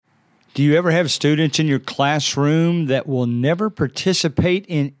Do you ever have students in your classroom that will never participate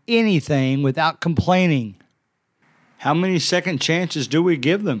in anything without complaining? How many second chances do we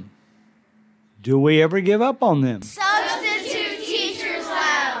give them? Do we ever give up on them? Substitute Teachers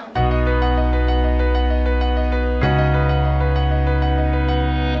Lounge.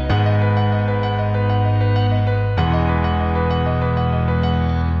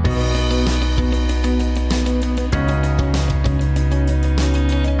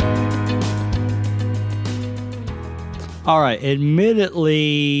 All right,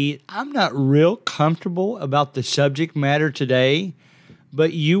 admittedly, I'm not real comfortable about the subject matter today,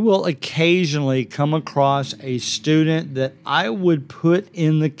 but you will occasionally come across a student that I would put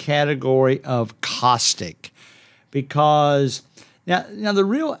in the category of caustic, because now the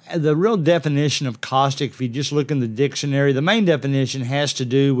real definition of caustic, if you just look in the dictionary, the main definition has to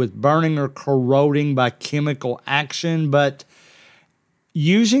do with burning or corroding by chemical action, but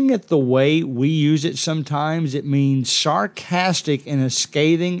using it the way we use it sometimes, it means sarcastic in a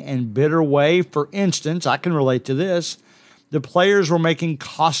scathing and bitter way. For instance, I can relate to this. The players were making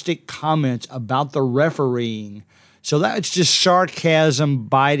caustic comments about the refereeing. So that's just sarcasm,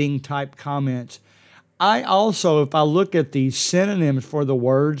 biting type comments. I also, if I look at the synonyms for the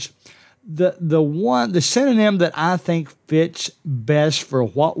words, the synonym that I think fits best for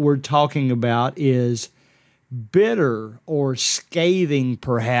what we're talking about is bitter or scathing,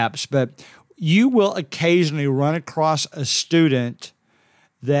 perhaps, but you will occasionally run across a student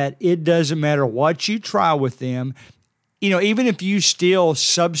that it doesn't matter what you try with them. Even if you still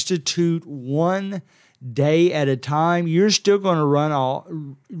substitute one day at a time, you're still going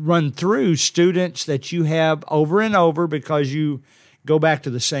to run through students that you have over and over because you go back to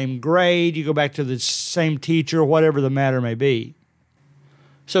the same grade, you go back to the same teacher, whatever the matter may be.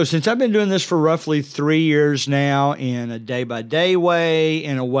 So since I've been doing this for roughly 3 years now in a day-by-day way,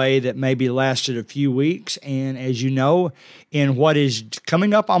 in a way that maybe lasted a few weeks, and as you know, in what is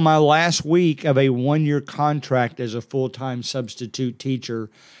coming up on my last week of a 1-year contract as a full-time substitute teacher,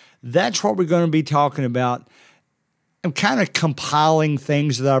 that's what we're going to be talking about. I'm kind of compiling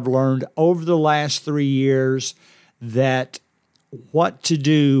things that I've learned over the last 3 years, that what to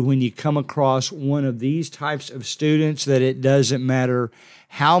do when you come across one of these types of students, that it doesn't matter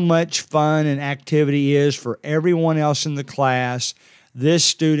how much fun and activity is for everyone else in the class. This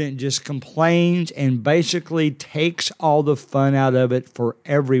student just complains and basically takes all the fun out of it for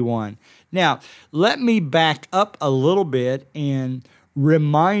everyone. Now, let me back up a little bit and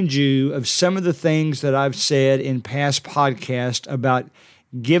remind you of some of the things that I've said in past podcasts about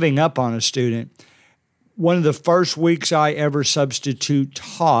giving up on a student. One of the first weeks I ever substitute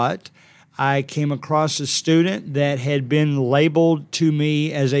taught, I came across a student that had been labeled to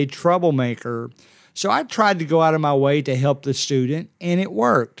me as a troublemaker. So I tried to go out of my way to help the student, and it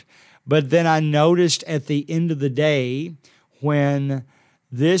worked. But then I noticed at the end of the day, when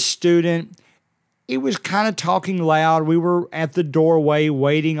this student, he was kind of talking loud. We were at the doorway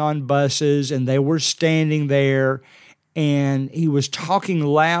waiting on buses, and they were standing there, and he was talking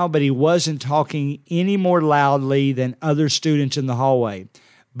loud, but he wasn't talking any more loudly than other students in the hallway.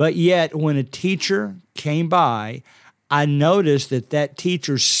 But yet, when a teacher came by, I noticed that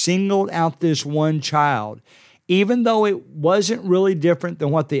teacher singled out this one child, even though it wasn't really different than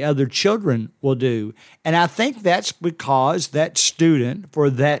what the other children will do. And I think that's because that student, for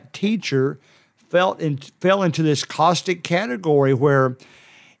that teacher, fell into this caustic category where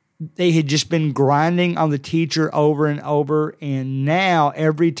they had just been grinding on the teacher over and over, and now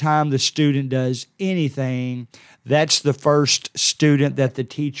every time the student does anything, that's the first student that the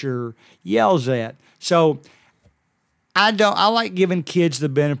teacher yells at. So I like giving kids the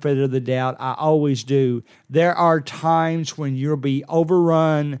benefit of the doubt. I always do. There are times when you'll be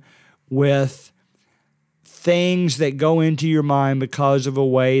overrun with things that go into your mind because of a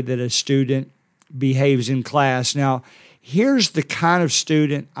way that a student behaves in class. Now, here's the kind of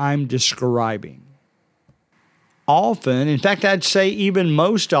student I'm describing. Often, in fact, I'd say even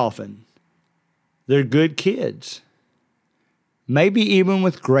most often, they're good kids, maybe even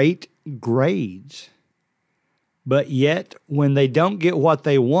with great grades. But yet, when they don't get what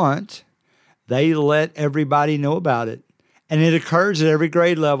they want, they let everybody know about it. And it occurs at every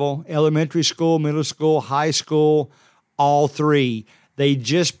grade level, elementary school, middle school, high school, all three. They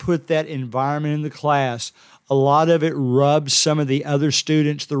just put that environment in the class. A lot of it rubs some of the other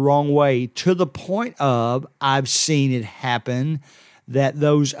students the wrong way, to the point of, I've seen it happen, that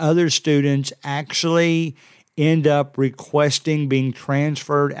those other students actually end up requesting being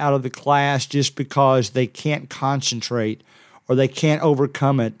transferred out of the class just because they can't concentrate or they can't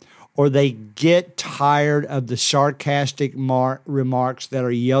overcome it, or they get tired of the sarcastic remarks that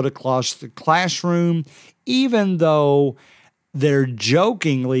are yelled across the classroom, even though they're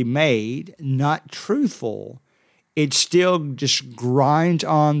jokingly made, not truthful. It still just grinds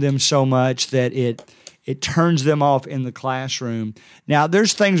on them so much that it turns them off in the classroom. Now,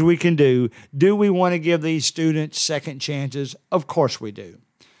 there's things we can do. Do we want to give these students second chances? Of course we do.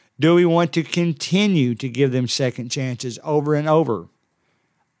 Do we want to continue to give them second chances over and over?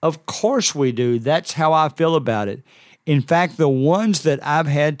 Of course we do. That's how I feel about it. In fact, the ones that I've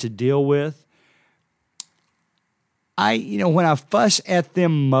had to deal with, when I fuss at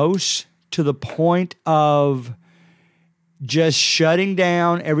them most to the point of just shutting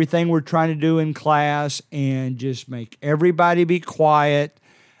down everything we're trying to do in class and just make everybody be quiet.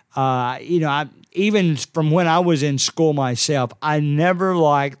 Even from when I was in school myself, I never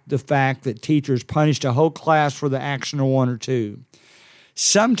liked the fact that teachers punished a whole class for the action of one or two.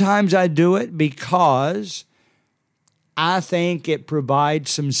 Sometimes I do it because I think it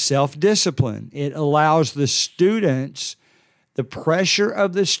provides some self-discipline. It allows the students, the pressure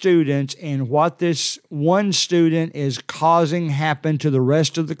of the students and what this one student is causing happen to the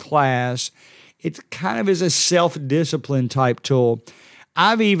rest of the class. It kind of is a self-discipline type tool.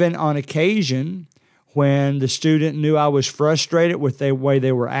 I've even on occasion, when the student knew I was frustrated with the way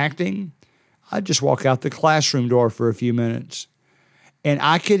they were acting, I'd just walk out the classroom door for a few minutes. And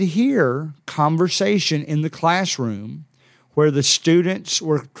I could hear conversation in the classroom where the students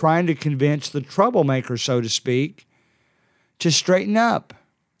were trying to convince the troublemaker, so to speak, to straighten up,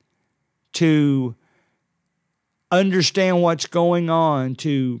 to understand what's going on,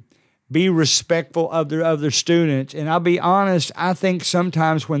 to be respectful of their other students. And I'll be honest, I think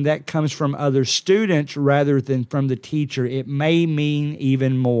sometimes when that comes from other students rather than from the teacher, it may mean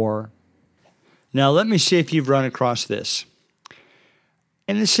even more. Now, let me see if you've run across this.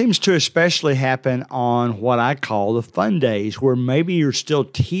 And it seems to especially happen on what I call the fun days, where maybe you're still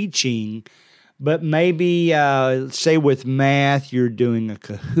teaching, but maybe, say with math, you're doing a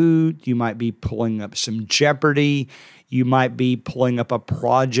Kahoot. You might be pulling up some Jeopardy. You might be pulling up a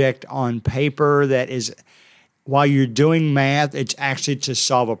project on paper that is, while you're doing math, it's actually to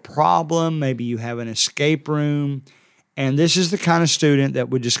solve a problem. Maybe you have an escape room. And this is the kind of student that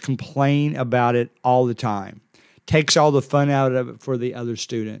would just complain about it all the time. Takes all the fun out of it for the other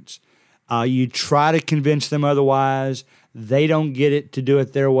students. You try to convince them otherwise. They don't get it to do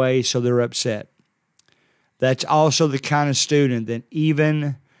it their way, so they're upset. That's also the kind of student that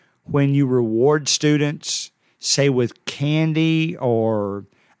even when you reward students, say with candy or,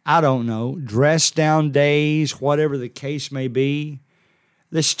 I don't know, dress down days, whatever the case may be,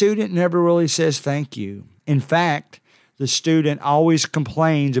 the student never really says thank you. In fact, the student always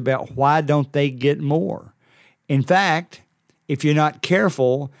complains about why don't they get more. In fact, if you're not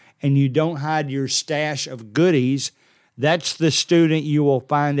careful and you don't hide your stash of goodies, that's the student you will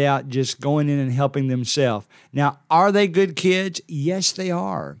find out just going in and helping themselves. Now, are they good kids? Yes, they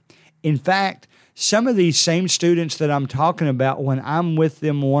are. In fact, some of these same students that I'm talking about, when I'm with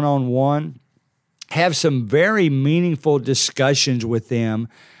them one-on-one, have some very meaningful discussions with them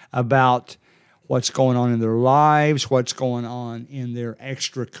about what's going on in their lives, what's going on in their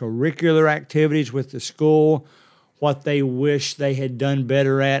extracurricular activities with the school, what they wish they had done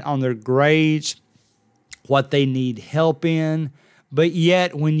better at on their grades, what they need help in. But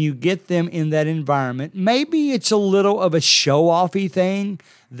yet, when you get them in that environment, maybe it's a little of a show-offy thing.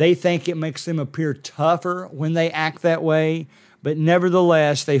 They think it makes them appear tougher when they act that way. But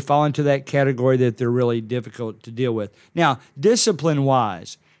nevertheless, they fall into that category that they're really difficult to deal with. Now,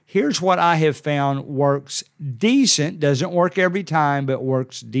 discipline-wise, here's what I have found works decent. Doesn't work every time, but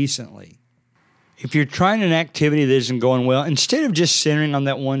works decently. If you're trying an activity that isn't going well, instead of just centering on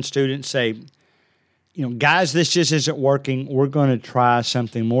that one student, say, guys, this just isn't working. We're going to try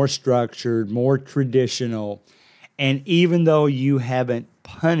something more structured, more traditional. And even though you haven't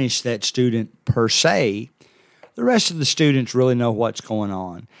punished that student per se, the rest of the students really know what's going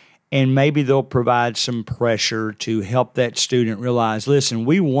on. And maybe they'll provide some pressure to help that student realize, listen,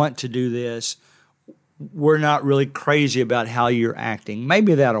 we want to do this. We're not really crazy about how you're acting.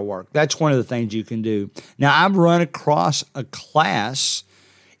 Maybe that'll work. That's one of the things you can do. Now, I've run across a class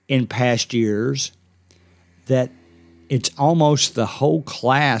in past years that it's almost the whole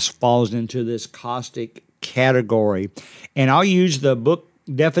class falls into this caustic category. And I'll use the book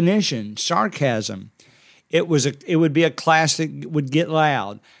definition, sarcasm. It would be a class that would get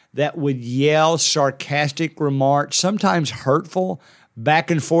loud, that would yell sarcastic remarks, sometimes hurtful,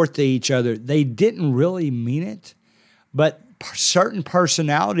 back and forth to each other. They didn't really mean it, but certain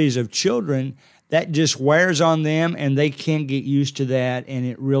personalities of children, that just wears on them, and they can't get used to that, and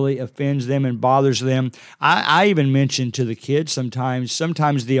it really offends them and bothers them. I even mention to the kids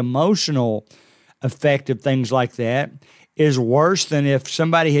sometimes the emotional effect of things like that is worse than if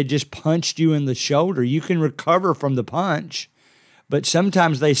somebody had just punched you in the shoulder. You can recover from the punch, but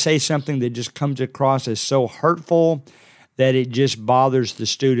sometimes they say something that just comes across as so hurtful that it just bothers the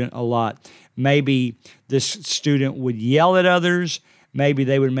student a lot. Maybe this student would yell at others. Maybe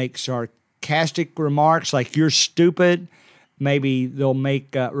they would make sarcastic remarks like, "You're stupid." Maybe they'll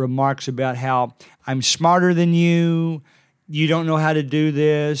make remarks about how, "I'm smarter than you. You don't know how to do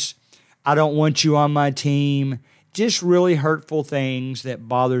this. I don't want you on my team." Just really hurtful things that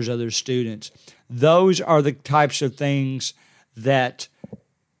bothers other students. Those are the types of things that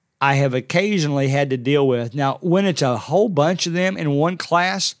I have occasionally had to deal with. Now, when it's a whole bunch of them in one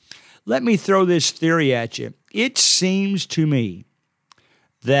class, let me throw this theory at you. It seems to me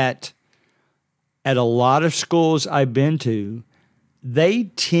that at a lot of schools I've been to, they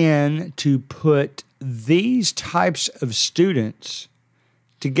tend to put these types of students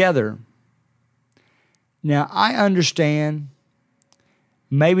together. Now, I understand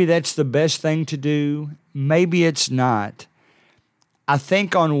maybe that's the best thing to do. Maybe it's not. I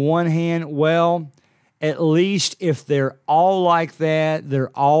think on one hand, well, at least if they're all like that, they're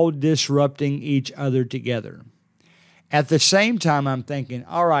all disrupting each other together. At the same time, I'm thinking,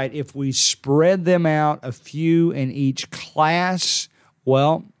 all right, if we spread them out, a few in each class,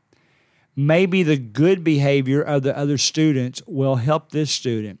 well, maybe the good behavior of the other students will help this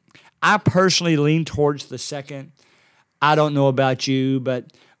student. I personally lean towards the second. I don't know about you,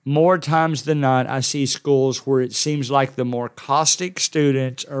 but more times than not, I see schools where it seems like the more caustic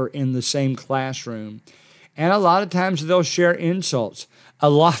students are in the same classroom. And a lot of times they'll share insults. A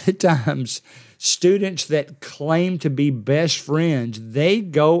lot of times students that claim to be best friends, they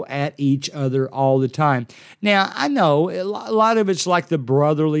go at each other all the time. Now, I know a lot of it's like the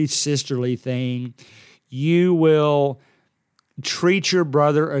brotherly, sisterly thing. You will treat your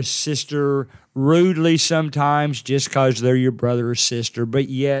brother or sister rudely sometimes just because they're your brother or sister, but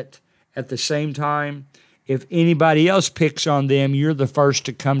yet at the same time, if anybody else picks on them, you're the first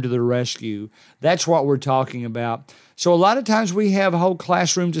to come to the rescue. That's what we're talking about. So a lot of times we have whole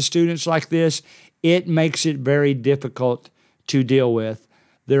classrooms of students like this. It makes it very difficult to deal with.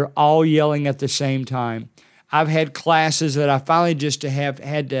 They're all yelling at the same time. I've had classes that I finally just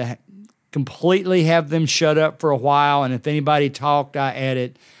had to completely have them shut up for a while, and if anybody talked, I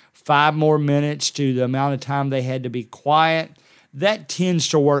added 5 more minutes to the amount of time they had to be quiet. That tends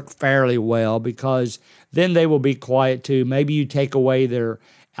to work fairly well because then they will be quiet too. Maybe you take away their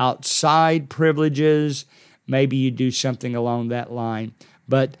outside privileges. Maybe you do something along that line.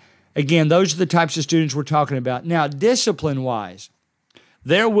 But again, those are the types of students we're talking about. Now, discipline-wise,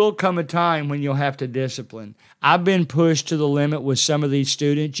 there will come a time when you'll have to discipline. I've been pushed to the limit with some of these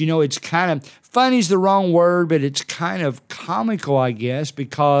students. You know, it's kind of, funny is the wrong word, but it's kind of comical, I guess,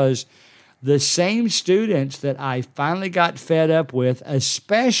 because the same students that I finally got fed up with,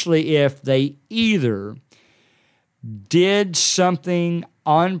 especially if they either did something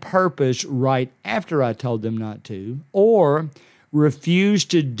on purpose right after I told them not to, or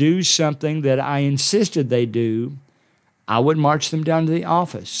refused to do something that I insisted they do, I would march them down to the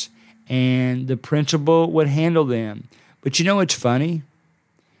office, and the principal would handle them. But you know what's funny?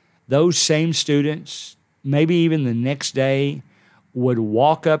 Those same students, maybe even the next day, would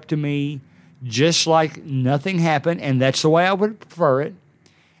walk up to me just like nothing happened, and that's the way I would prefer it,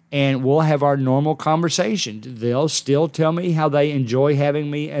 and we'll have our normal conversation. They'll still tell me how they enjoy having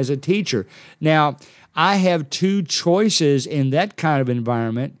me as a teacher. Now, I have 2 choices in that kind of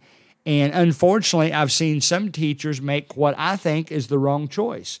environment, and unfortunately, I've seen some teachers make what I think is the wrong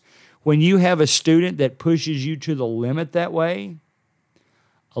choice. When you have a student that pushes you to the limit that way,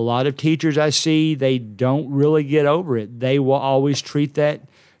 a lot of teachers I see, they don't really get over it. They will always treat that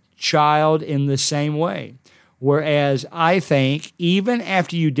child in the same way. Whereas I think even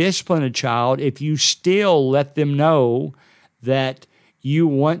after you discipline a child, if you still let them know that you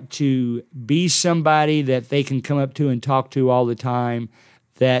want to be somebody that they can come up to and talk to all the time,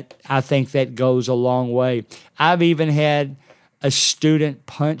 that I think that goes a long way. I've even had a student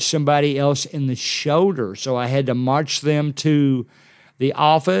punch somebody else in the shoulder, so I had to march them to the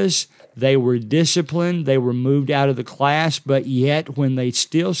office. They were disciplined. They were moved out of the class, but yet when they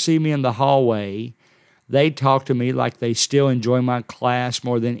still see me in the hallway, they talk to me like they still enjoy my class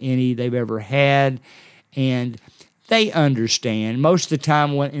more than any they've ever had, and they understand. Most of the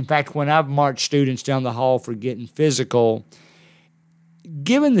time, when I've marched students down the hall for getting physical,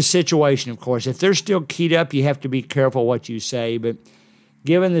 given the situation, of course, if they're still keyed up, you have to be careful what you say, but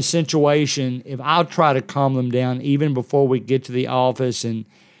given the situation, if I'll try to calm them down even before we get to the office and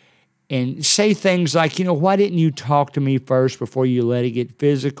say things like, why didn't you talk to me first before you let it get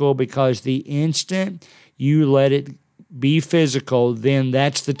physical? Because the instant you let it be physical, then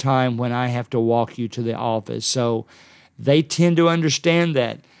that's the time when I have to walk you to the office. So they tend to understand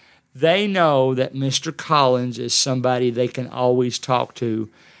that. They know that Mr. Collins is somebody they can always talk to.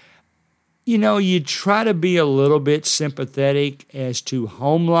 You try to be a little bit sympathetic as to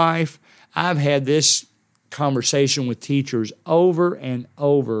home life. I've had this conversation with teachers over and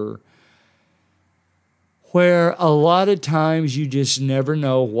over, where a lot of times you just never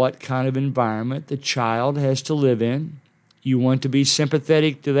know what kind of environment the child has to live in. You want to be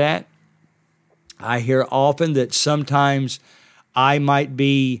sympathetic to that. I hear often that sometimes I might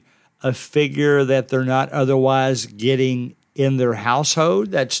be a figure that they're not otherwise getting in their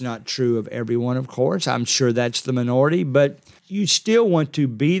household. That's not true of everyone, of course. I'm sure that's the minority, but you still want to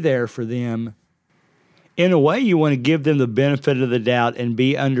be there for them. In a way, you want to give them the benefit of the doubt and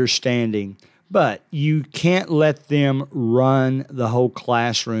be understanding. But you can't let them run the whole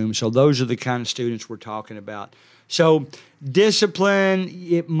classroom. So those are the kind of students we're talking about. So discipline,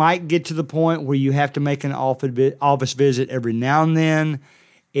 it might get to the point where you have to make an office visit every now and then.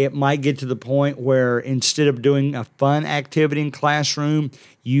 It might get to the point where instead of doing a fun activity in classroom,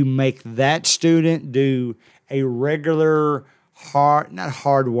 you make that student do a regular not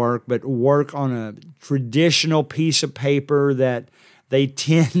hard work, but work on a traditional piece of paper that they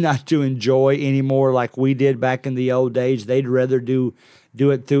tend not to enjoy anymore like we did back in the old days. They'd rather do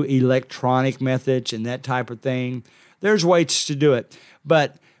it through electronic methods and that type of thing. There's ways to do it.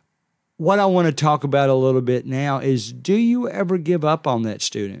 But what I want to talk about a little bit now is, do you ever give up on that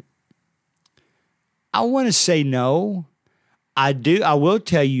student? I want to say no. I do. I will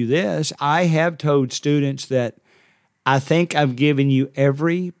tell you this. I have told students that I think I've given you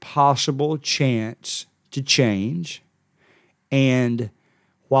every possible chance to change. And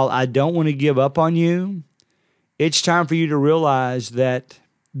while I don't want to give up on you, it's time for you to realize that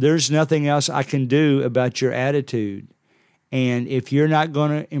there's nothing else I can do about your attitude. And if you're not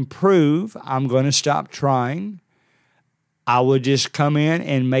going to improve, I'm going to stop trying. I will just come in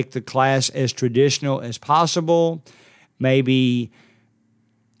and make the class as traditional as possible. Maybe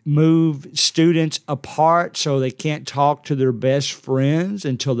move students apart so they can't talk to their best friends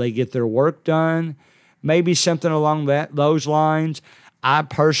until they get their work done. Maybe something along those lines. I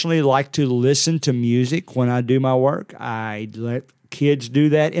personally like to listen to music when I do my work. I let kids do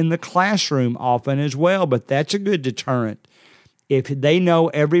that in the classroom often as well, but that's a good deterrent. If they know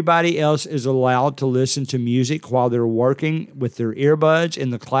everybody else is allowed to listen to music while they're working with their earbuds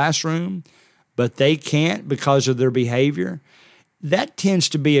in the classroom, but they can't because of their behavior, that tends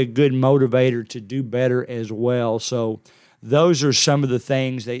to be a good motivator to do better as well. So those are some of the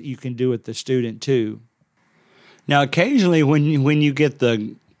things that you can do with the student too. Now, occasionally when you get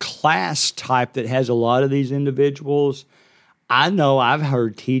the class type that has a lot of these individuals, I know I've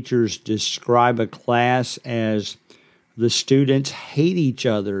heard teachers describe a class as the students hate each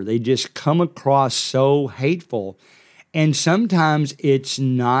other. They just come across so hateful. And sometimes it's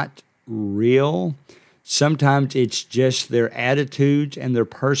not real. Sometimes it's just their attitudes and their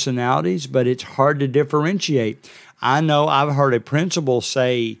personalities, but it's hard to differentiate. I know I've heard a principal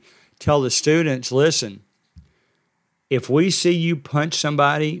tell the students, listen, if we see you punch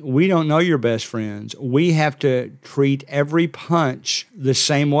somebody, we don't know your best friends. We have to treat every punch the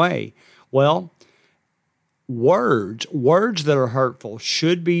same way. Well, words that are hurtful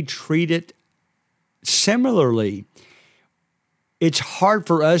should be treated similarly. It's hard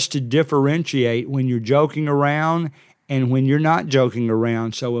for us to differentiate when you're joking around and when you're not joking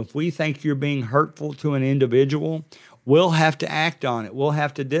around. So if we think you're being hurtful to an individual, we'll have to act on it. We'll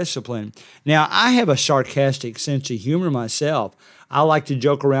have to discipline. Now, I have a sarcastic sense of humor myself. I like to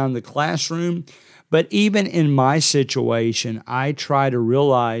joke around the classroom, but even in my situation, I try to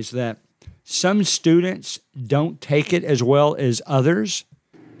realize that some students don't take it as well as others,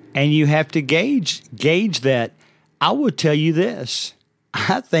 and you have to gauge that. I will tell you this.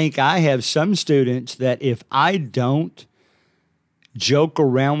 I think I have some students that if I don't joke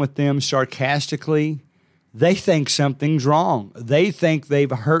around with them sarcastically, they think something's wrong. They think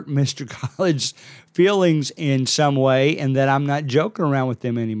they've hurt Mr. College's feelings in some way and that I'm not joking around with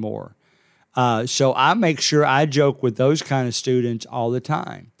them anymore. So I make sure I joke with those kind of students all the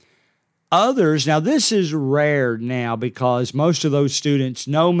time. Others, now this is rare now because most of those students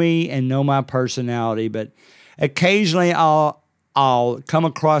know me and know my personality, but occasionally I'll come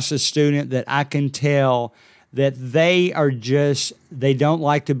across a student that I can tell that they don't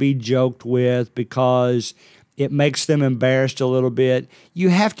like to be joked with because It makes them embarrassed a little bit. You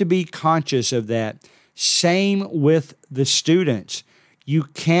have to be conscious of that. Same with the students. You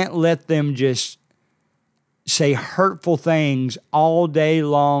can't let them just say hurtful things all day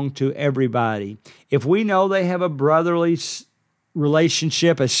long to everybody. If we know they have a brotherly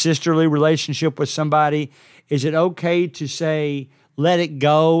relationship, a sisterly relationship with somebody, is it okay to say, let it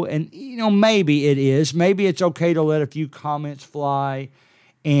go? And, maybe it is. Maybe it's okay to let a few comments fly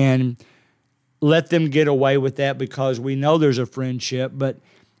and let them get away with that because we know there's a friendship. But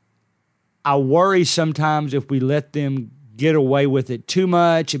I worry sometimes if we let them get away with it too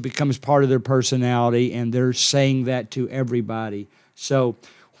much, it becomes part of their personality and they're saying that to everybody. So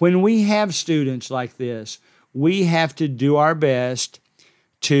when we have students like this, we have to do our best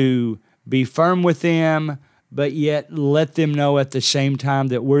to be firm with them, but yet let them know at the same time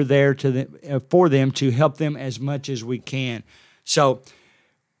that we're there for them to help them as much as we can. So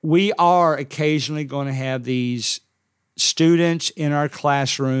we are occasionally going to have these students in our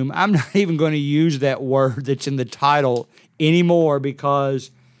classroom. I'm not even going to use that word that's in the title anymore because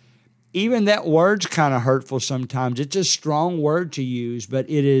even that word's kind of hurtful sometimes. It's a strong word to use, but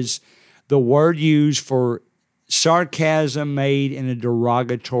it is the word used for sarcasm made in a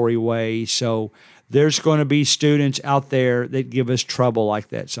derogatory way. So there's going to be students out there that give us trouble like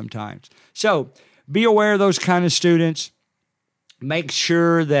that sometimes. So be aware of those kind of students. Make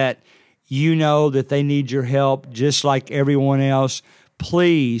sure that you know that they need your help just like everyone else.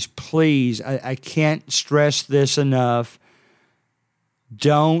 Please, I can't stress this enough.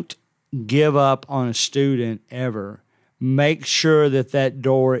 Don't give up on a student ever. Make sure that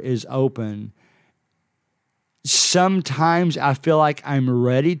door is open. Sometimes I feel like I'm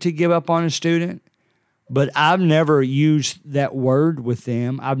ready to give up on a student, but I've never used that word with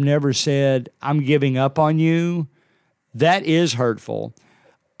them. I've never said, I'm giving up on you. That is hurtful.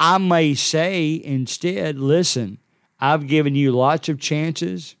 I may say instead, listen, I've given you lots of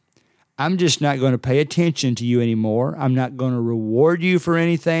chances. I'm just not going to pay attention to you anymore. I'm not going to reward you for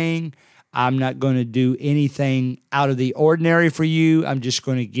anything. I'm not going to do anything out of the ordinary for you. I'm just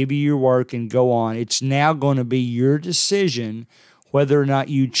going to give you your work and go on. It's now going to be your decision whether or not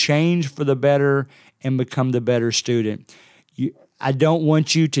you change for the better and become the better student. I don't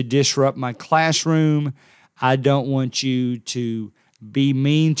want you to disrupt my classroom. I don't want you to be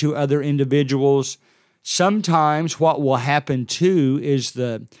mean to other individuals. Sometimes what will happen too is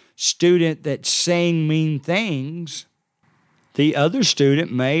the student that's saying mean things, the other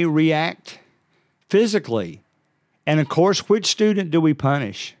student may react physically. And of course, which student do we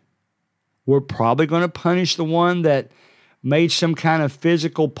punish? We're probably going to punish the one that made some kind of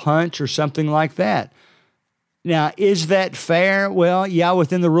physical punch or something like that. Now, is that fair? Well, yeah,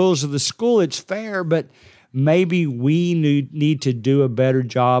 within the rules of the school, it's fair, but maybe we need to do a better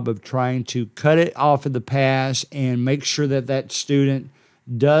job of trying to cut it off in the past and make sure that student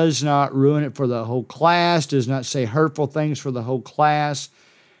does not ruin it for the whole class, does not say hurtful things for the whole class,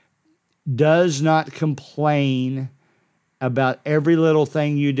 does not complain about every little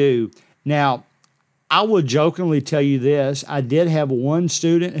thing you do. Now, I will jokingly tell you this. I did have one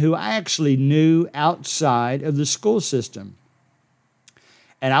student who I actually knew outside of the school system.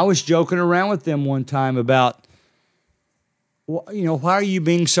 And I was joking around with them one time about, why are you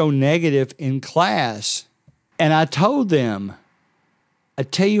being so negative in class? And I told them, I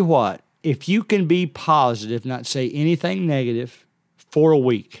tell you what, if you can be positive, not say anything negative for a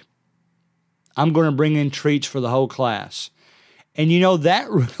week, I'm going to bring in treats for the whole class. And that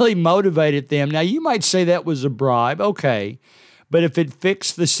really motivated them. Now, you might say that was a bribe. Okay. But if it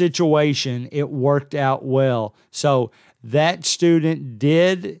fixed the situation, it worked out well. So that student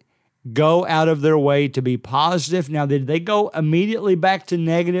did go out of their way to be positive. Now, did they go immediately back to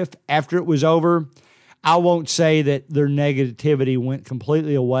negative after it was over? I won't say that their negativity went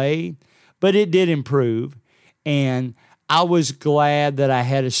completely away, but it did improve. And I was glad that I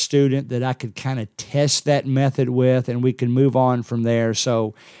had a student that I could kind of test that method with, and we can move on from there.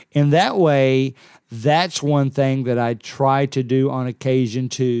 So in that way, that's one thing that I try to do on occasion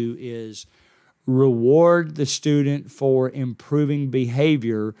too, is reward the student for improving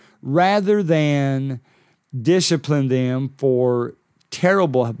behavior rather than discipline them for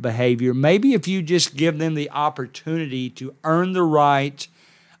terrible behavior. Maybe if you just give them the opportunity to earn the right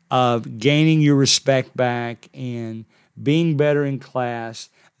of gaining your respect back and being better in class,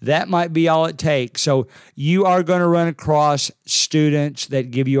 that might be all it takes. So you are going to run across students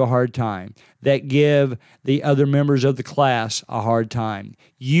that give you a hard time, that give the other members of the class a hard time.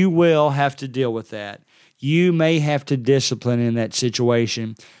 You will have to deal with that. You may have to discipline in that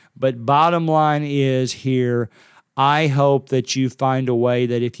situation. But bottom line is here, I hope that you find a way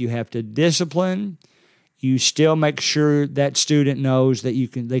that if you have to discipline, You still make sure that student knows that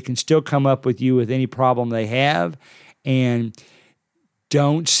they can still come up with you with any problem they have, and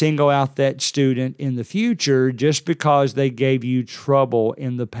don't single out that student in the future just because they gave you trouble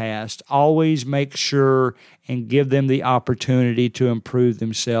in the past. Always make sure and give them the opportunity to improve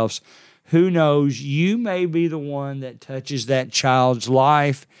themselves. Who knows, you may be the one that touches that child's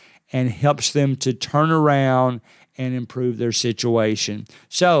life and helps them to turn around and improve their situation.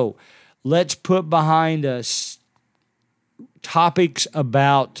 So let's put behind us topics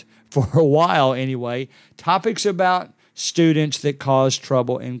about, for a while anyway, topics about students that cause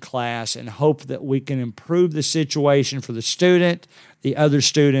trouble in class, and hope that we can improve the situation for the student, the other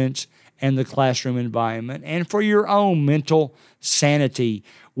students, and the classroom environment, and for your own mental sanity.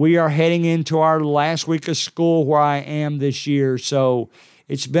 We are heading into our last week of school where I am this year, so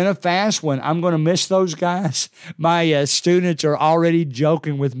it's been a fast one. I'm going to miss those guys. My students are already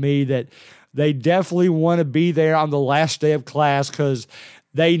joking with me that they definitely want to be there on the last day of class because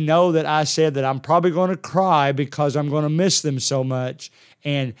they know that I said that I'm probably going to cry because I'm going to miss them so much,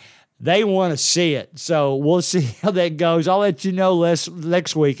 and they want to see it. So we'll see how that goes. I'll let you know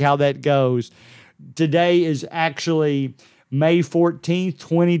next week how that goes. Today is actually May 14th,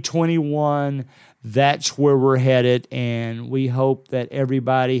 2021. That's where we're headed, and we hope that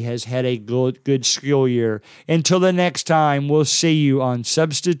everybody has had a good school year. Until the next time, we'll see you on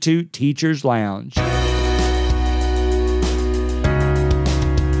Substitute Teachers Lounge.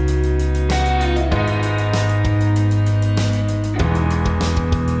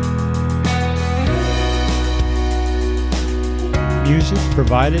 Music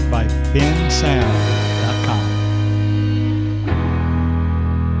provided by bensound.com.